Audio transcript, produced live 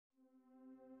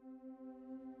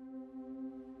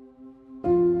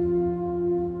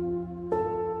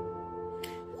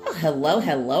Hello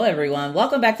everyone.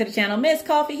 Welcome back to the channel. Miss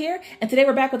Coffee here. And today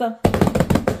we're back with a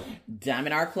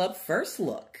Diamond Art Club first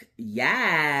look.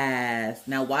 Yes.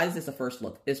 Now, why is this a first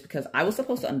look? It's because I was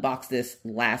supposed to unbox this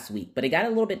last week, but it got a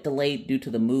little bit delayed due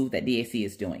to the move that DAC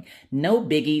is doing. No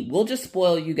biggie. We'll just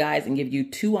spoil you guys and give you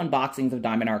 2 unboxings of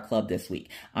Diamond Art Club this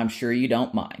week. I'm sure you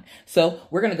don't mind. So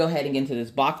we're going to go ahead and get into this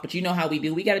box, but you know how we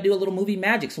do. We got to do a little movie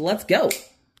magic. So let's go.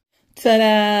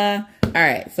 Ta-da! All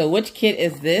right, so which kit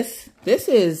is this? This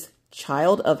is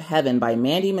Child of Heaven by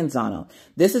Mandy Manzano.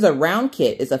 This is a round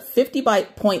kit. It's a 50 by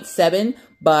 0.7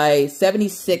 by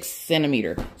 76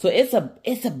 centimeter. So it's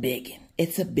a biggin.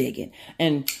 It's a biggin.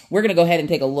 And we're going to go ahead and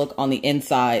take a look on the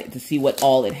inside to see what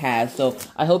all it has. So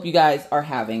I hope you guys are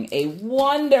having a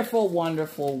wonderful,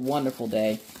 wonderful, wonderful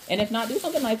day. And if not, do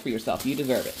something nice for yourself. You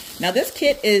deserve it. Now, this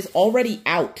kit is already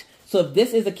out. So if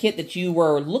this is a kit that you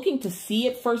were looking to see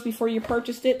it first before you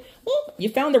purchased it, well, you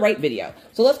found the right video.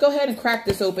 So let's go ahead and crack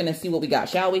this open and see what we got,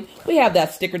 shall we? We have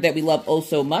that sticker that we love oh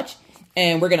so much.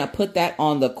 And we're going to put that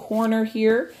on the corner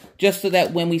here, just so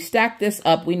that when we stack this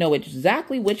up, we know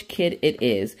exactly which kit it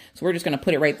is. So we're just going to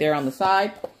put it right there on the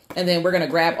side. And then we're going to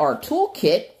grab our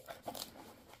toolkit.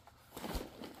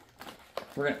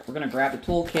 We're gonna grab the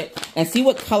toolkit and see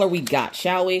what color we got,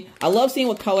 shall we? I love seeing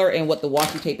what color and what the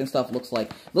washi tape and stuff looks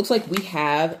like. Looks like we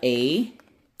have a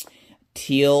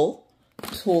teal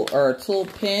tool or tool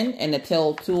pin and a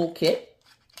teal toolkit,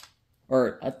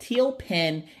 or a teal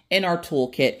pin in our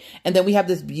toolkit, and then we have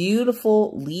this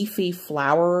beautiful leafy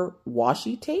flower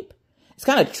washi tape. It's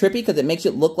kind of trippy because it makes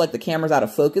it look like the camera's out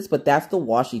of focus, but that's the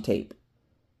washi tape.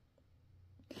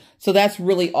 So that's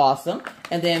really awesome.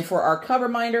 And then for our cover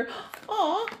minder,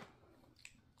 aw,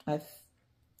 I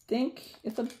think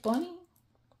it's a bunny.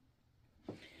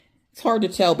 It's hard to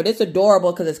tell, but it's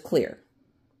adorable because it's clear.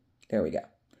 There we go.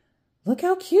 Look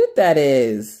how cute that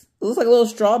is. It looks like a little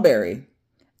strawberry.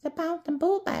 It's about the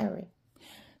blueberry.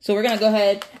 So we're going to go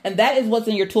ahead, and that is what's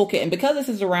in your toolkit. And because this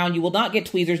is around, you will not get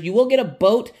tweezers. You will get a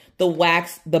boat, the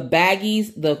wax, the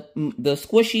baggies, the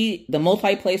squishy, the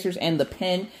multi-placers, and the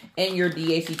pen in your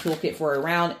DAC toolkit for a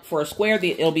round. For a square,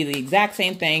 it'll be the exact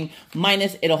same thing,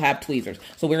 minus it'll have tweezers.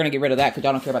 So we're going to get rid of that because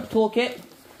y'all don't care about the toolkit.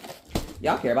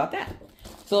 Y'all care about that.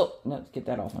 So let's get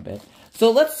that off my bed. So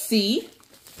let's see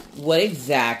what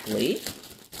exactly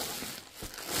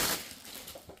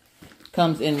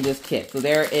comes in this kit. So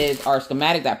there is our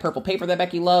schematic, that purple paper that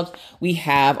Becky loves. We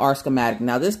have our schematic.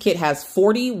 Now this kit has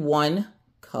 41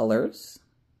 colors.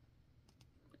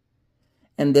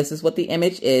 And this is what the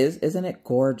image is. Isn't it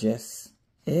gorgeous?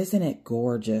 Isn't it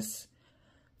gorgeous?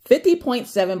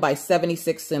 50.7 by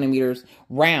 76 centimeters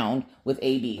round with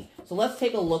AB. So let's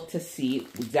take a look to see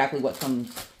exactly what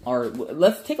comes, or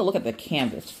let's take a look at the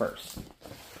canvas first,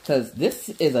 because this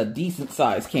is a decent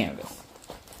sized canvas.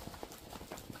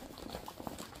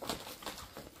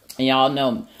 And y'all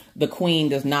know the queen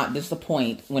does not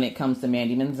disappoint when it comes to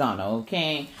Mandy Manzano,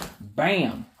 okay?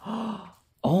 Bam.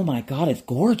 Oh my God, it's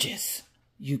gorgeous.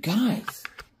 You guys.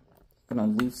 I'm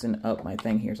going to loosen up my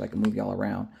thing here so I can move y'all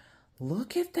around.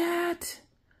 Look at that.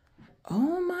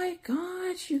 Oh my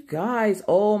gosh, you guys.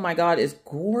 Oh my God, it's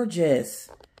gorgeous.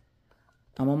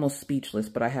 I'm almost speechless,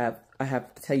 but I have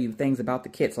to tell you things about the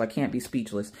kit, so I can't be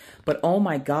speechless. But oh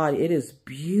my God, it is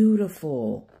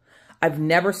beautiful. I've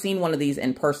never seen one of these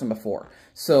in person before.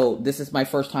 So this is my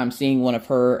first time seeing one of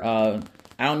her.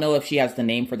 I don't know if she has the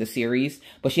name for the series,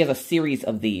 but she has a series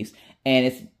of these. And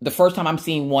it's the first time I'm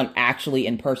seeing one actually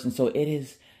in person. So it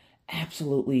is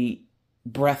absolutely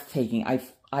breathtaking.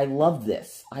 I love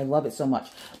this. I love it so much.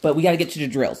 But we got to get to the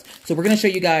drills. So we're going to show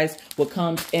you guys what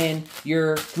comes in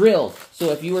your drills.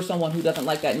 So if you are someone who doesn't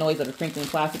like that noise of the crinkling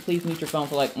plastic, please mute your phone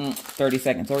for like 30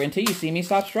 seconds or until you see me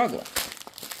stop struggling.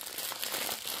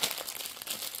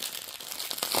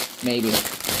 Maybe.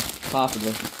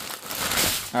 Possibly.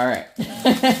 All right.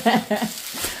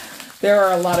 There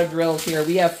are a lot of drills here.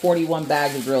 We have 41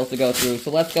 bags of drills to go through. So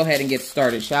let's go ahead and get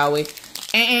started, shall we?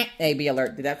 AB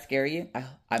alert. Did that scare you?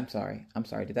 I'm sorry. I'm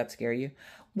sorry. Did that scare you?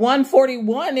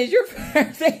 141 is your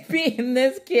first AB in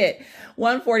this kit.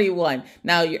 141.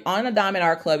 Now, you're on a Diamond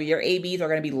Art Club. Your ABs are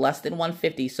going to be less than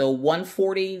 150. So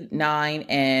 149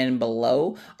 and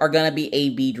below are going to be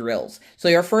AB drills. So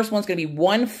your first one's going to be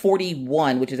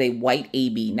 141, which is a white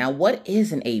AB. Now, what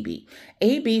is an AB?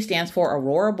 AB stands for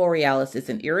Aurora Borealis. It's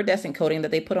an iridescent coating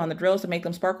that they put on the drills to make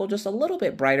them sparkle just a little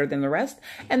bit brighter than the rest.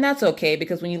 And that's okay,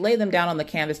 because when you lay them down on the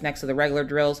canvas next to the regular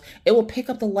drills, it will pick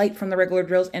up the light from the regular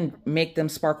drills and make them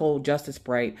sparkle just as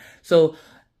bright. So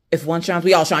If one shines,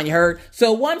 we all shine, you heard?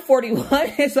 So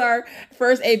 141 is our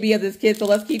first AB of this kit. So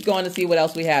let's keep going to see what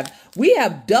else we have. We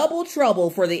have double trouble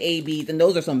for the ABs, and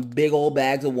those are some big old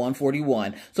bags of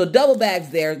 141. So double bags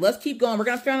there. Let's keep going. We're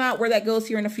going to find out where that goes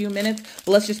here in a few minutes.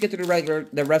 But let's just get through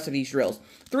the rest of these drills.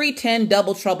 310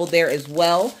 double trouble there as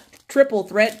well. Triple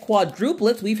threat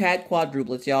quadruplets. We've had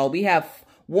quadruplets, y'all. We have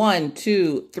 1,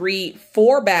 2, 3,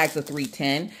 4 bags of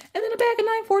 310, and then a bag of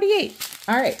 948.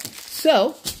 All right.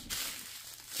 So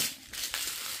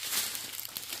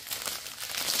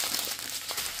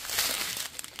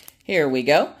here we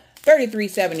go.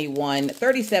 33.71,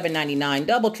 37.99,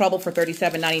 double trouble for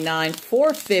 37.99,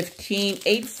 415,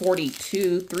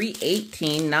 842,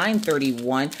 318,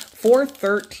 931,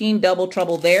 413 double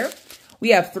trouble there. We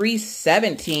have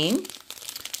 317,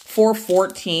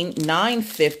 414,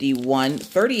 951,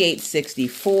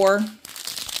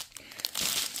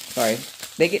 38.64. Sorry,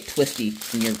 they get twisty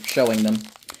when you're showing them.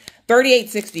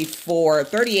 38.64,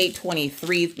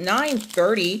 38.23,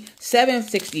 930,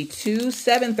 762,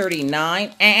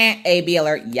 739, AB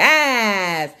alert.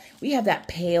 Yes! We have that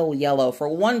pale yellow for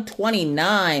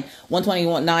 129.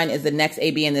 129 is the next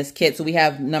AB in this kit. So we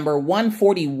have number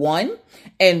 141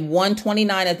 and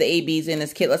 129 as the ABs in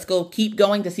this kit. Let's go keep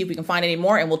going to see if we can find any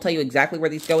more, and we'll tell you exactly where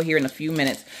these go here in a few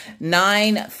minutes.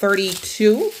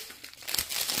 932.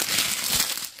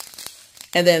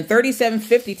 And then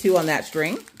 37.52 on that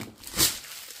string.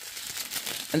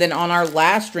 And then on our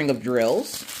last string of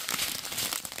drills,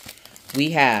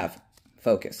 we have,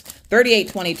 focus,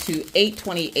 38.22,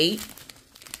 8.28,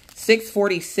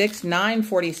 6.46,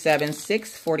 9.47,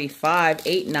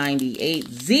 6.45, 8.98,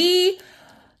 Z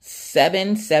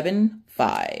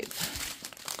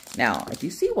 775. Now, if you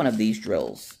see one of these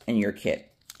drills in your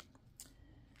kit,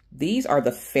 these are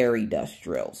the fairy dust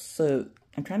drills. So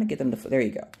I'm trying to get them to, there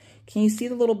you go. Can you see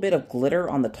the little bit of glitter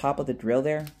on the top of the drill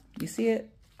there? You see it?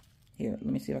 Here, let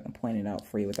me see if I can point it out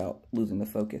for you without losing the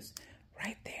focus.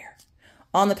 Right there.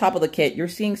 On the top of the kit, you're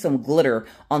seeing some glitter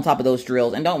on top of those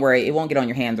drills. And don't worry, it won't get on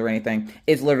your hands or anything.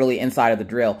 It's literally inside of the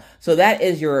drill. So that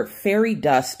is your fairy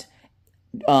dust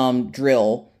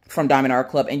drill from Diamond Art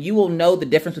Club. And you will know the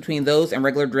difference between those and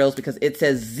regular drills because it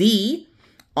says Z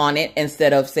on it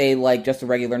instead of, say, like just a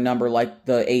regular number like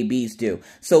the ABs do.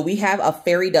 So we have a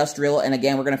fairy dust drill. And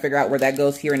again, we're going to figure out where that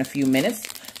goes here in a few minutes.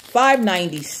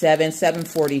 597,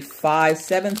 745,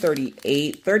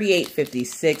 738,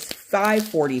 3856,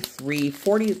 543,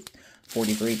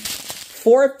 43,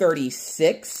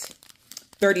 436,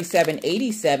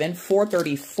 3787,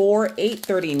 434,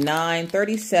 839,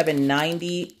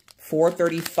 3790,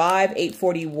 435,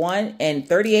 841, and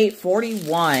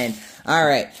 3841. All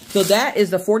right, so that is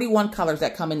the 41 colors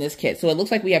that come in this kit. So it looks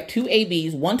like we have two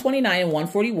ABs, 129 and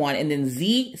 141, and then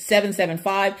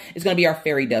Z775 is going to be our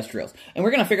fairy dust drills. And we're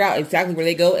going to figure out exactly where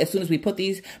they go as soon as we put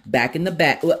these back in the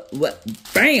bag.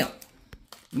 Bam!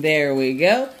 There we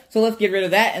go. So let's get rid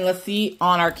of that, and let's see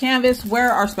on our canvas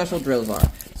where our special drills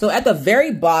are. So at the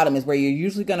very bottom is where you're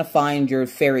usually going to find your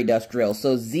fairy dust drill.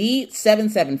 So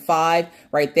Z775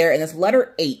 right there, and it's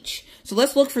letter H. So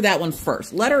let's look for that one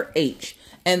first. Letter H.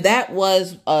 And that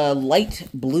was a light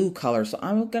blue color. So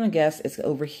I'm going to guess it's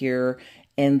over here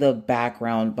in the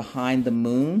background behind the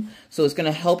moon. So it's going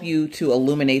to help you to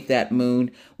illuminate that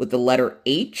moon with the letter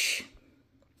H.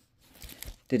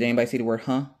 Did anybody see the word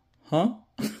huh? Huh?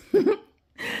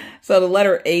 So the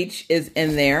letter H is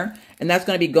in there, and that's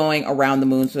going to be going around the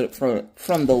moon. So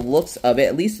from the looks of it,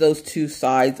 at least those two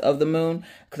sides of the moon,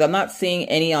 because I'm not seeing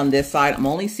any on this side. I'm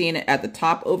only seeing it at the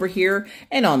top over here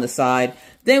and on the side.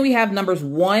 Then we have numbers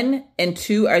 1 and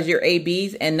 2 as your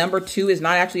ABs, and number 2 is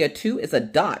not actually a 2, it's a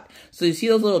dot. So you see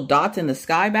those little dots in the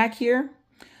sky back here?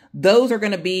 Those are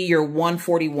going to be your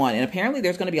 141, and apparently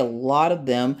there's going to be a lot of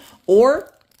them,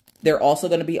 or they're also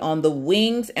going to be on the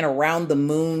wings and around the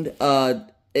moon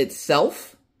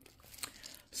itself.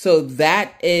 So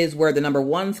that is where the number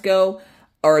 1s go,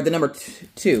 or the number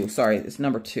 2, sorry, it's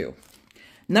number 2.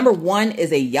 Number 1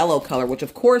 is a yellow color, which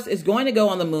of course is going to go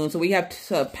on the moon. So we have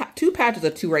two patches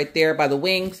of 2 right there by the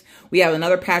wings. We have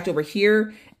another patch over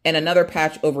here and another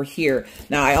patch over here.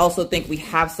 Now, I also think we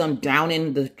have some down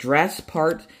in the dress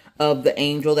part of the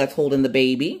angel that's holding the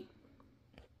baby.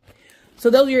 So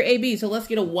those are your ABs. So let's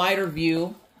get a wider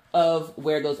view of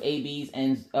where those ABs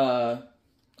and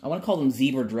I want to call them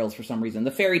zebra drills for some reason. The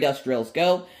fairy dust drills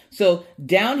go. So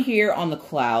down here on the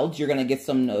clouds, you're going to get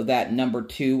some of that number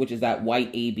 2, which is that white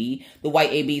AB. The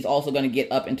white AB is also going to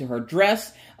get up into her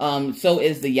dress. So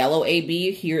is the yellow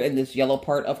AB here in this yellow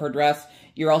part of her dress.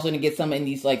 You're also going to get some in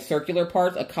these like circular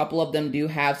parts. A couple of them do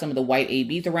have some of the white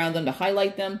ABs around them to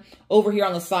highlight them. Over here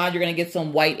on the side, you're going to get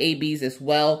some white ABs as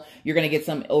well. You're going to get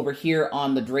some over here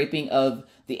on the draping of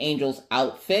the angel's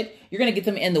outfit. You're going to get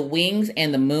them in the wings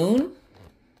and the moon.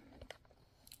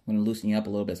 I'm going to loosen you up a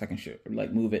little bit so I can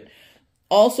like move it.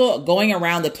 Also, going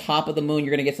around the top of the moon,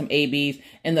 you're going to get some ABs.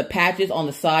 And the patches on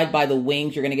the side by the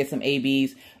wings, you're going to get some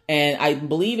ABs. And I'm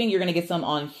believing you're going to get some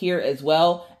on here as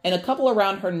well. And a couple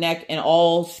around her neck and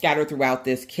all scattered throughout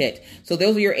this kit. So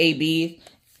those are your ABs.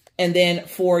 And then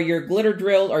for your glitter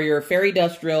drills or your fairy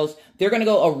dust drills, they're going to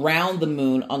go around the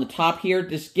moon on the top here,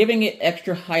 just giving it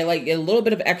extra highlight, get a little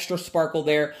bit of extra sparkle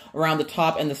there around the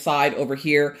top and the side over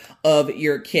here of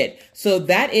your kit. So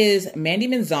that is Mandy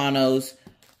Manzano's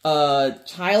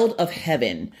Child of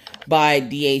Heaven by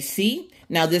DAC.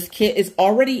 Now this kit is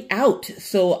already out,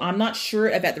 so I'm not sure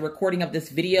if at the recording of this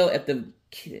video if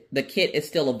the kit is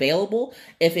still available.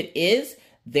 If it is,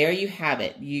 there you have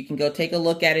it. You can go take a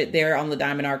look at it there on the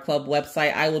Diamond Art Club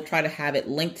website. I will try to have it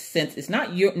linked since it's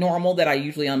not normal that I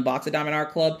usually unbox a Diamond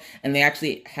Art Club and they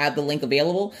actually have the link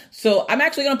available. So I'm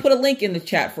actually going to put a link in the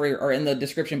chat for you or in the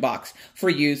description box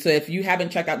for you. So if you haven't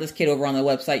checked out this kit over on the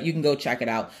website, you can go check it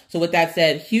out. So with that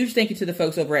said, huge thank you to the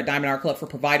folks over at Diamond Art Club for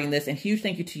providing this and huge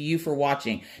thank you to you for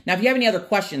watching. Now, if you have any other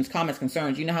questions, comments,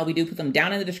 concerns, you know how we do. Put them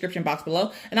down in the description box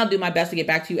below and I'll do my best to get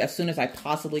back to you as soon as I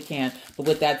possibly can. But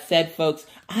with that said, folks,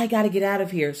 I got to get out of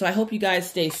here. So I hope you guys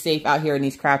stay safe out here in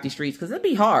these crafty streets because it'll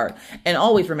be hard. And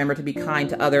always remember to be kind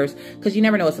to others because you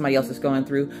never know what somebody else is going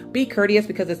through. Be courteous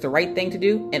because it's the right thing to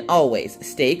do. And always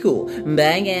stay cool.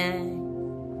 Bye, guys.